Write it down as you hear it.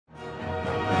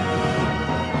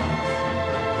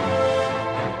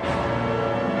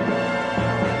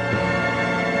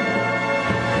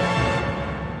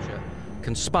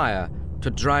conspire to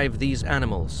drive these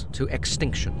animals to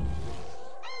extinction.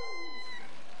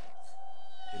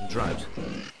 In drought.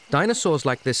 Dinosaurs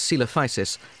like this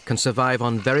Coelophysis can survive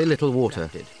on very little water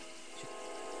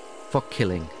for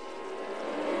killing.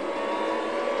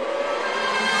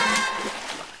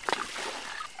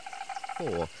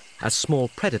 Or as small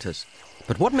predators.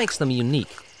 But what makes them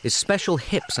unique is special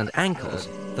hips and ankles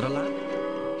that allow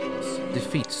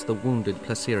defeats the wounded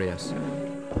Placerias.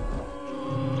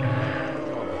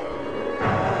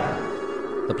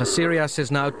 The Placerias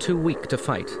is now too weak to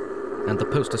fight, and the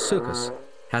Postosuchus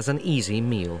has an easy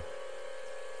meal.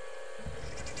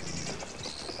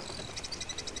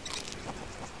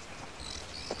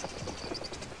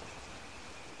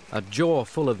 A jaw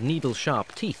full of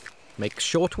needle-sharp teeth makes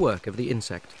short work of the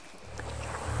insect.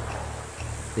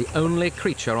 The only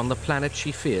creature on the planet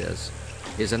she fears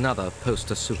is another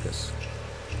Postosuchus.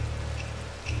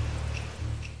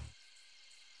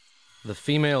 The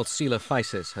female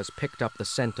Coelophysis has picked up the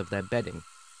scent of their bedding.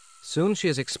 Soon she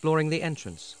is exploring the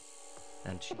entrance,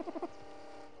 and she...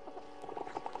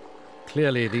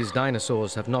 Clearly, these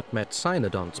dinosaurs have not met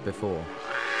cynodonts before.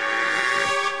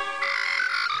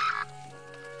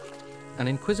 An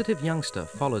inquisitive youngster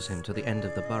follows him to the end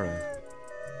of the burrow.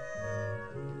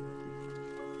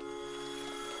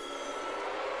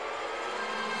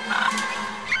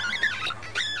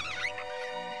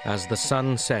 As the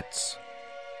sun sets,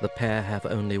 the pair have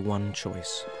only one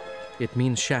choice. It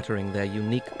means shattering their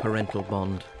unique parental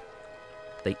bond.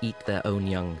 They eat their own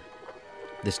young.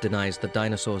 This denies the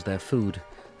dinosaurs their food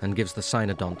and gives the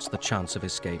cynodonts the chance of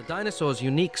escape. The dinosaur's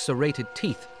unique serrated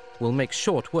teeth will make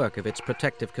short work of its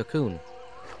protective cocoon.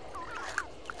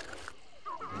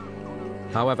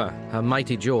 However, her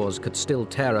mighty jaws could still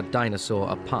tear a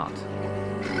dinosaur apart.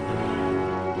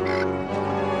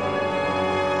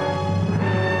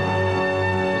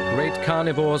 The great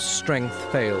carnivore's strength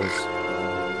fails.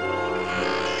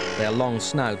 Their long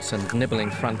snouts and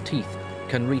nibbling front teeth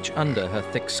can reach under her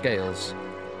thick scales.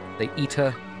 They eat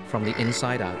her from the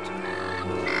inside out.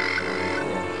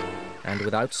 And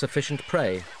without sufficient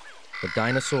prey, the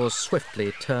dinosaurs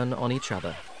swiftly turn on each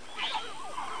other.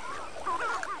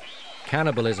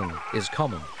 Cannibalism is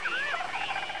common.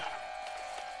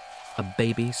 A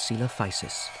baby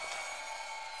Coelophysis.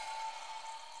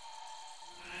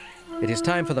 It is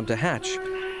time for them to hatch,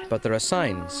 but there are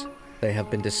signs they have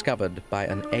been discovered by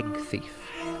an egg thief.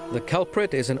 The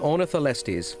culprit is an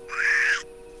Ornitholestes,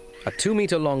 a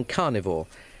 2-meter-long carnivore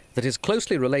that is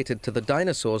closely related to the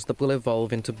dinosaurs that will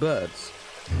evolve into birds.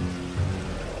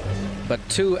 But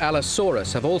 2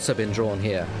 Allosaurus have also been drawn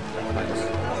here.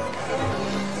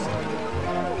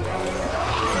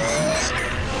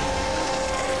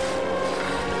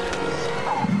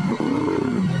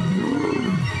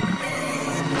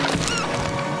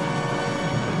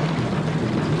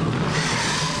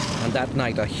 And that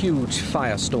night, a huge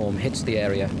firestorm hits the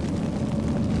area.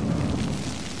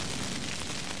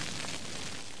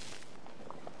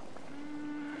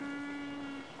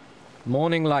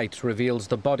 Morning light reveals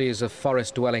the bodies of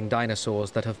forest-dwelling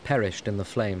dinosaurs that have perished in the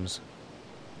flames.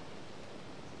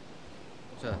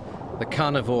 The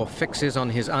carnivore fixes on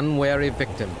his unwary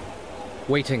victim,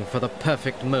 waiting for the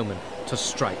perfect moment to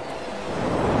strike.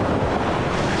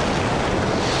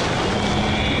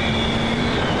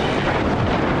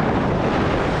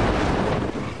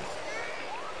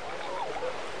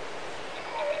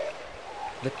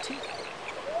 The teeth.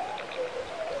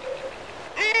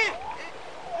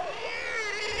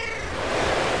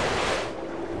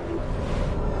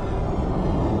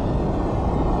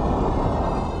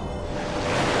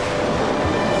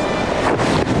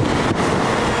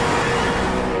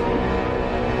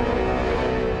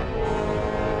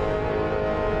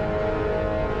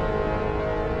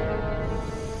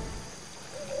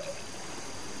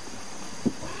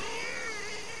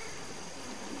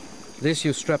 This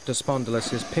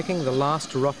Eustreptospondylus is picking the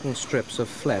last rotten strips of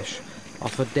flesh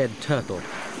off a dead turtle.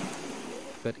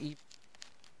 But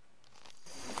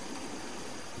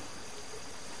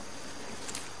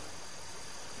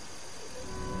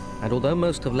and although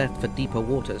most have left for deeper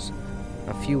waters,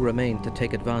 a few remain to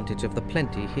take advantage of the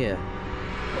plenty here.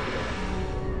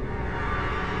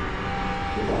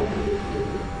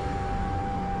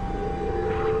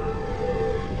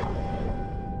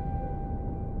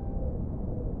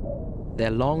 Their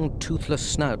long, toothless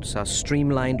snouts are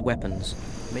streamlined weapons.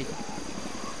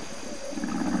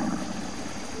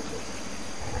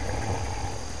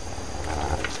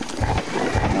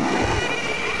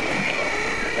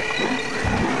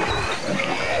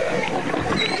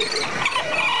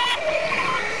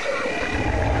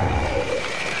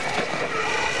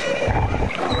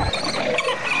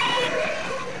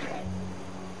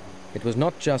 was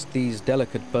not just these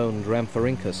delicate-boned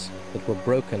Rhamphorhynchus that were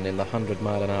broken in the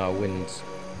 100-mile-an-hour winds.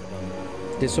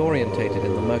 Disorientated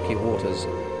in the murky waters,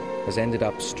 has ended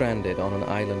up stranded on an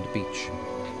island beach.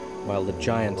 While the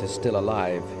giant is still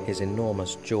alive, his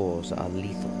enormous jaws are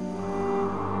lethal.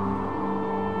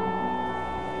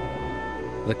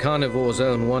 The carnivore's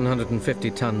own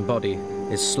 150-ton body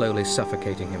is slowly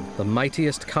suffocating him. The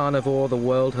mightiest carnivore the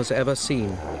world has ever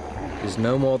seen is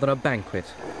no more than a banquet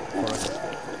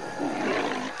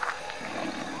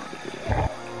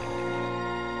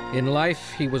In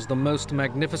life, he was the most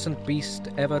magnificent beast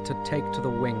ever to take to the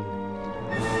wing.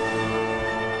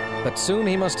 But soon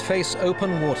he must face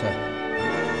open water.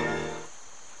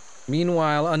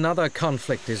 Meanwhile, another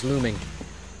conflict is looming.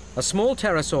 A small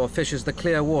pterosaur fishes the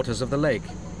clear waters of the lake.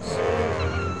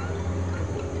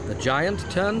 The giant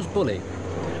turns bully.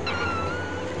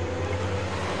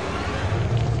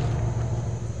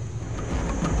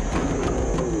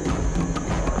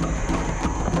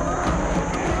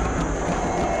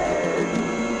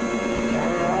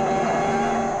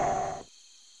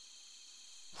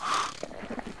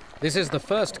 This is the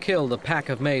first kill the pack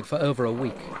have made for over a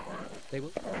week. They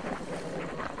will...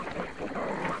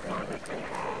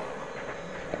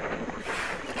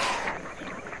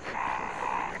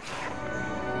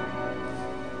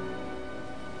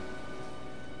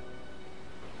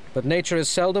 But nature is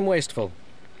seldom wasteful.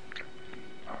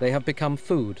 They have become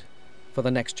food for the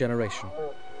next generation.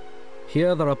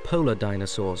 Here there are polar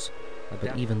dinosaurs,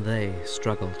 but even they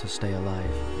struggle to stay alive.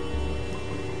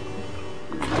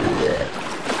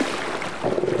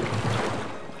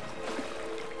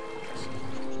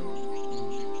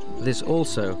 This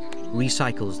also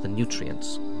recycles the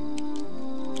nutrients.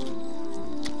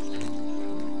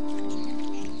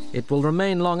 It will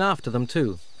remain long after them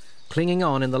too, clinging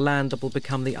on in the land that will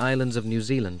become the islands of New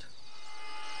Zealand.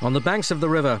 On the banks of the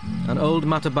river, an old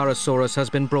Matabarosaurus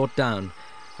has been brought down,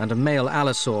 and a male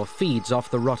allosaur feeds off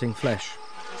the rotting flesh.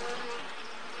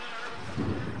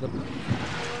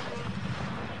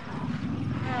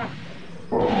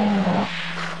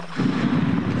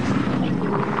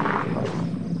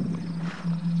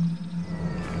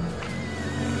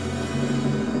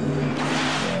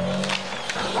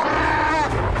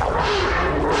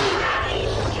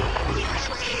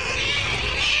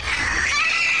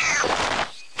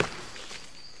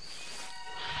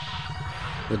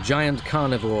 The giant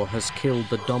carnivore has killed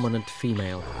the dominant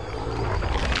female.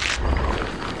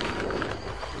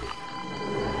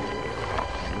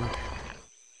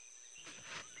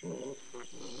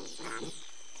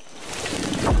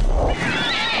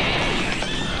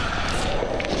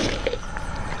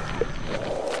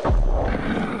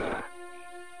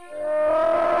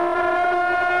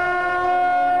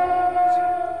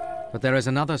 But there is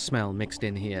another smell mixed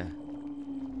in here.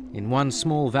 In one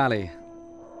small valley,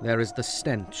 there is the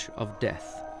stench of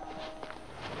death.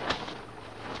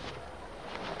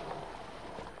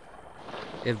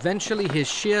 Eventually, his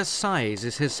sheer size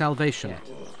is his salvation.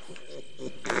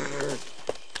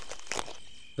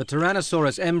 The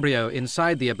Tyrannosaurus embryo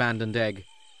inside the abandoned egg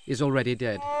is already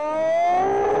dead.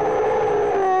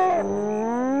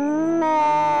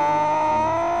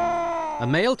 A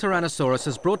male Tyrannosaurus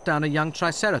has brought down a young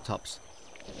Triceratops.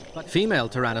 But female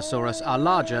Tyrannosaurus are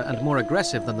larger and more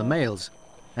aggressive than the males,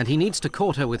 and he needs to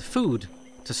court her with food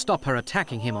to stop her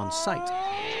attacking him on sight.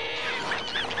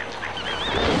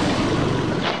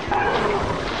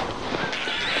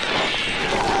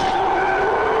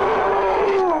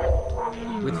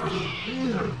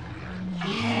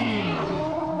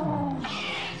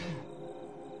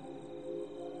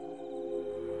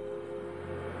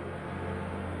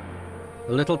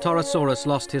 The little Torosaurus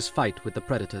lost his fight with the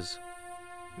predators.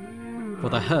 For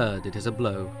the herd, it is a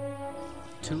blow.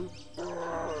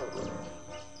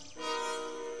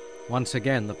 Once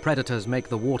again, the predators make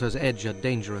the water's edge a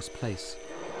dangerous place.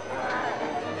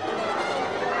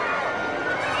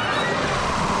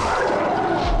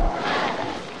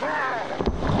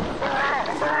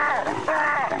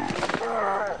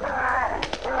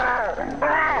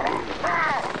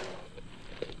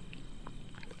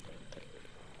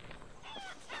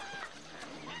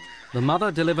 The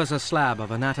mother delivers a slab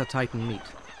of Anatta Titan meat.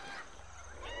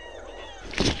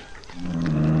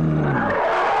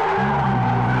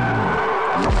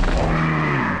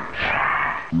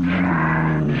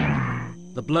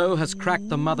 The blow has cracked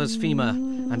the mother's femur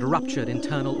and ruptured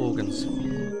internal organs.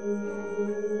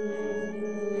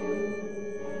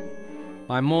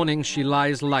 By morning, she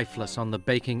lies lifeless on the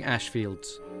baking ash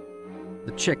fields.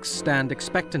 The chicks stand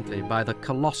expectantly by the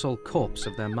colossal corpse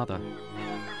of their mother.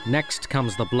 Next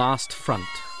comes the blast front.